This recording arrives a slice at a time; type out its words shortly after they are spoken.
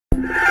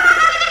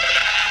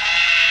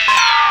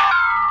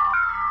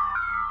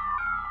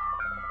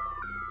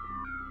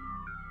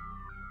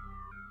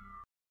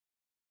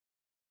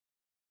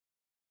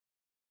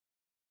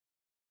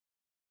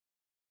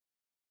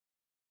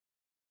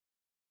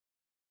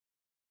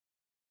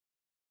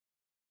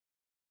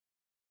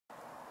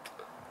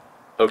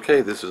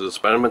Okay, this is an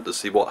experiment to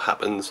see what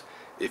happens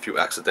if you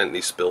accidentally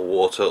spill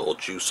water or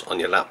juice on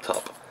your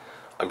laptop.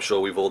 I'm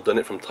sure we've all done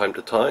it from time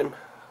to time,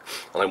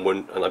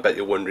 and I bet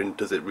you're wondering,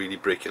 does it really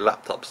break your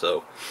laptop?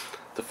 So,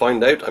 to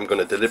find out, I'm going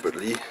to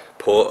deliberately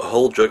pour a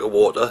whole jug of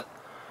water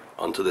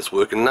onto this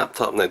working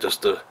laptop now,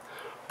 just to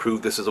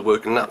prove this is a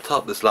working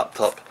laptop. This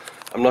laptop,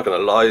 I'm not going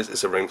to lie,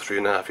 it's around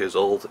 3.5 years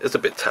old. It's a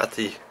bit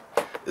tatty,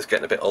 it's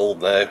getting a bit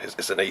old now.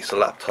 It's an Acer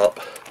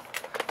laptop.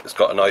 It's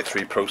got an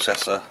i3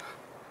 processor.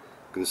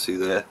 You can see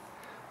there,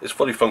 it's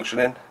fully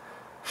functioning,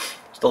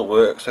 still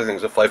works. I think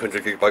it's a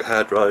 500GB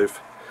hard drive.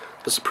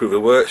 Just to prove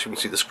it works, you can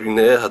see the screen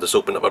there. I just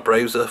opened up my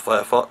browser,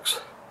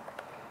 Firefox,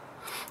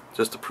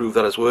 just to prove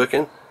that it's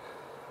working.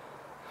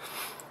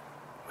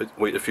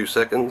 Wait a few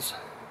seconds.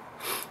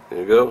 There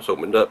you go, it's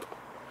opened up.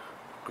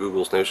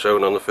 Google's now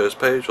showing on the first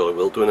page, or I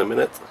will do in a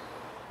minute.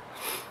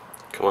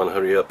 Come on,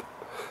 hurry up.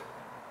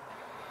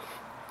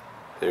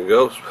 There you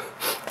go.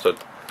 So,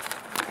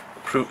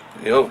 proof,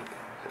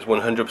 it's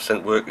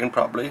 100% working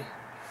properly.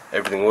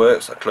 Everything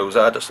works. I close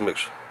that just to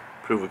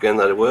prove again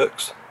that it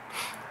works.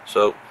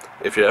 So,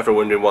 if you're ever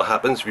wondering what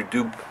happens if you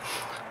do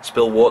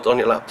spill water on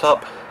your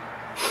laptop,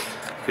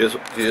 here's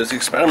the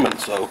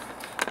experiment. So,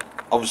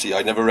 obviously,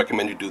 I never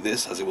recommend you do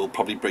this, as it will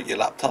probably break your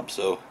laptop.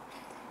 So,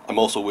 I'm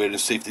also wearing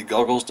safety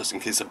goggles just in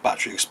case the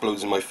battery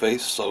explodes in my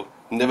face. So,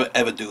 never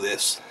ever do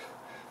this.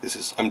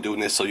 I'm doing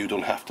this so you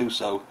don't have to.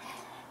 So,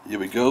 here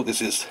we go.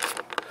 This is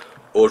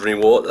ordinary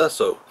water.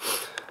 So,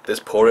 let's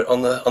pour it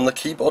on the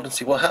keyboard and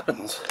see what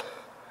happens.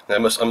 Now, I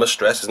must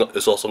stress,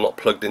 it's also not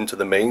plugged into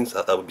the mains.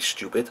 That would be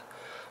stupid.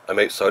 I'm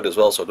outside as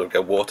well, so I don't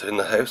get water in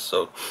the house.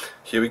 So,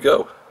 here we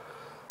go.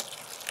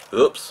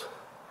 Oops.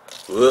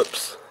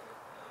 Whoops.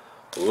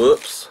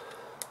 Whoops.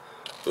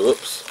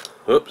 Whoops.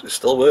 Whoops. It's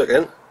still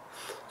working.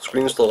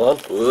 Screen's still on.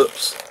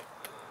 Whoops.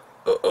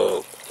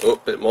 Uh-oh. Oh,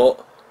 bit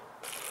more.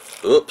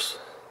 Oops.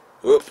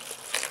 Whoop.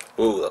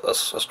 Ooh,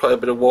 that's quite a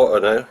bit of water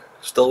now.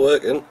 Still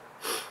working.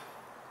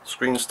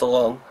 Screen's still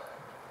on.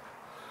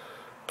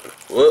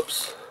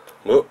 Whoops.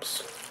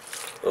 Whoops.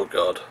 Oh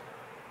god.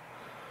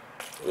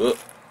 Whoop.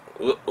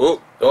 Whoop.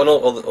 Oh. Oh no,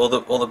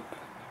 all the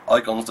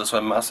icons just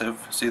went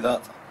massive. See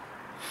that?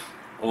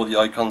 All the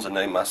icons are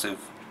now massive.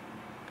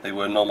 They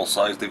were normal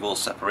size, they've all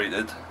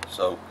separated.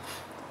 So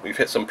we've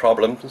hit some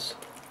problems.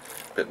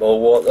 Bit more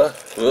water.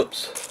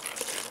 Whoops.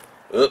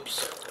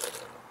 Whoops.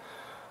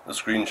 The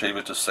screen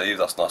saver just saved,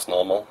 that's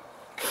normal.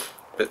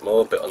 Bit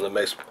more, bit on the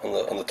mouse,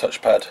 on the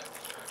touchpad.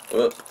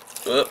 Whoop.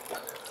 Whoop.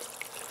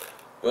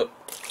 Whoop.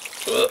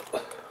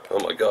 Whoop. Oh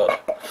my god.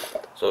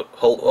 So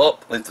hold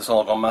up, this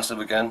all gone massive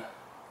again.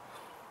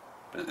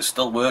 But it's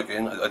still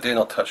working. I dare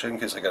not touch it in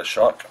case I get a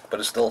shock, but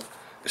it's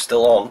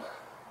still on.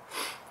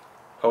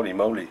 Holy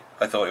moly,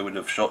 I thought it would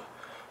have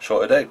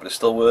shorted out, but it's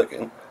still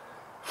working.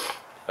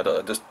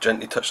 I just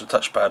gently touch the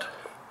touchpad.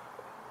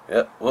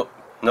 Yeah, whoop.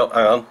 No,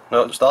 hang on.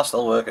 No, that's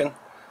still working.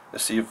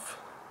 Let's see if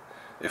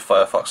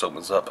Firefox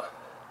opens up.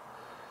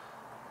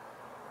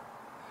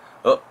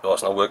 Oh,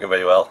 it's not working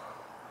very well.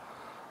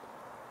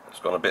 It's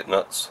gone a bit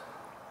nuts.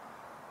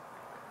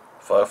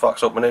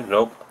 Firefox opening?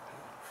 Nope.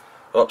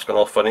 Oh, it's gone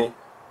all funny.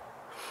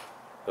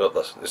 Oh,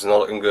 this is not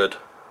looking good.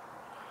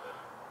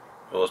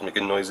 Oh, it's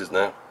making noises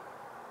now.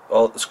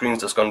 Oh, the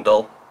screen's just gone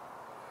dull.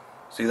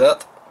 See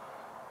that?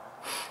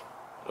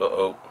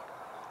 Uh-oh.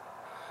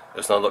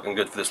 It's not looking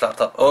good for this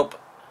laptop. Oh,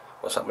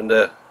 what's happened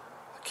there?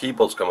 The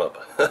keyboard's come up.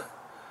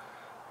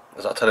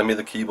 Is that telling me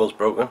the keyboard's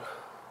broken?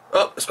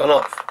 Oh, it's gone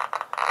off.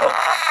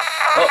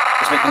 Oh,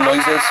 it's making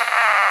noises.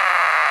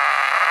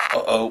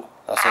 Uh-oh,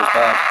 that sounds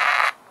bad.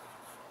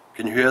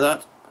 Can you hear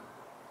that?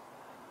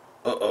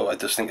 Uh-oh, I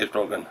just think it's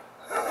broken.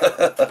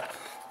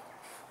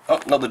 Oh,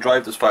 no, the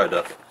drive just fired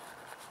up.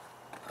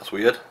 That's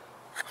weird.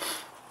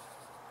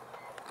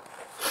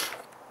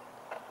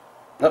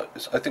 No,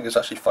 I think it's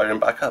actually firing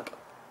back up,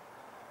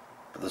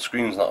 but the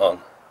screen's not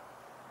on.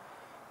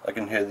 I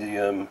can hear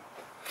the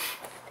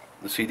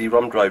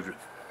CD-ROM drive.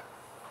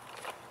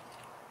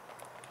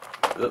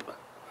 Oop.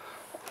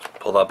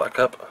 Pull that back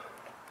up.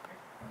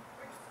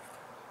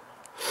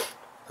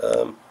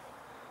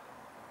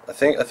 I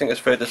think it's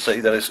fair to say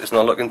that it's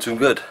not looking too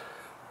good.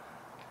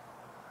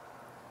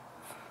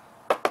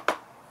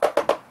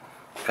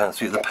 Can't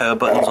see if the power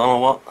button's on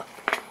or what.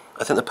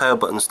 I think the power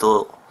button's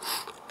still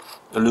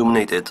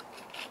illuminated,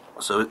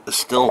 so it's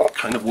still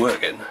kind of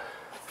working.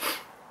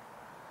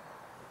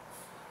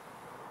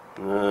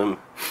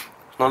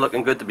 It's not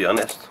looking good, to be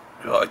honest.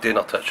 I dare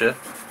not touch it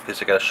in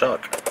case I get a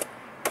shock.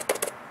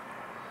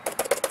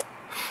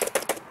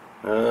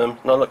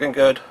 Not looking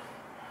good.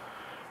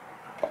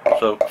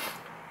 So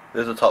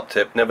there's a top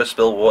tip: never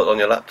spill water on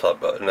your laptop,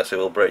 but unless it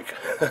will break.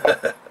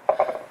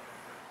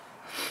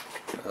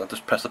 I'll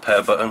just press the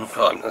power button.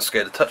 Oh, I'm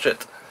scared to touch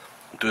it.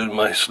 I'm doing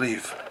my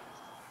sleeve.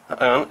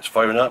 Hang on, it's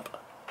firing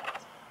up.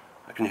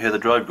 I can hear the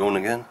drive going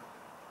again.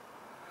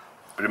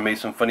 But it made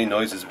some funny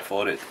noises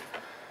before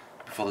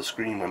the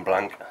screen went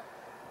blank.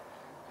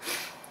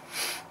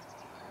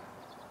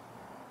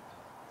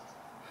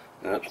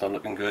 No, it's not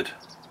looking good.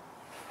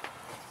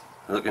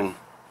 Looking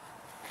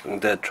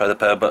dead. Try the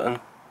power button.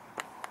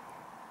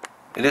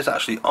 it is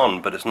actually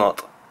on, but it's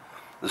not.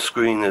 The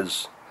screen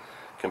is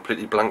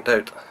completely blanked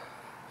out.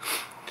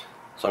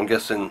 So I'm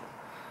guessing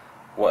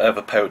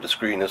whatever powered the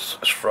screen has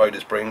fried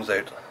its brains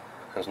out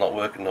and it's not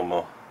working no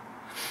more.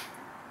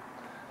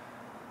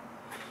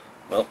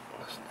 Well,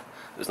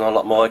 there's not a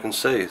lot more I can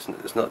say.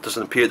 It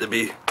doesn't appear to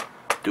be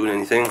doing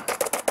anything.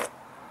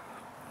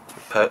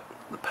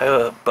 The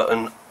power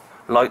button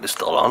light is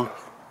still on.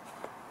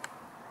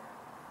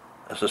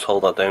 Let's just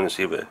hold that down and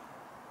see if it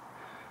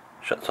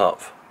shuts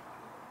off.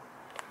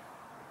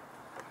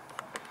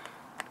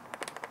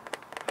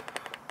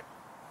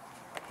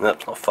 Nope,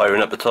 it's not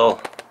firing up at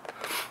all.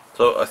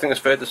 So I think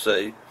it's fair to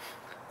say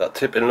that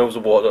tipping loads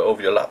of water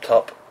over your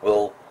laptop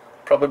will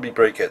probably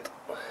break it.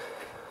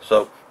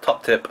 So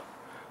top tip,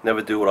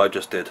 never do what I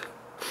just did.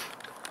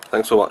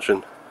 Thanks for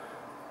watching.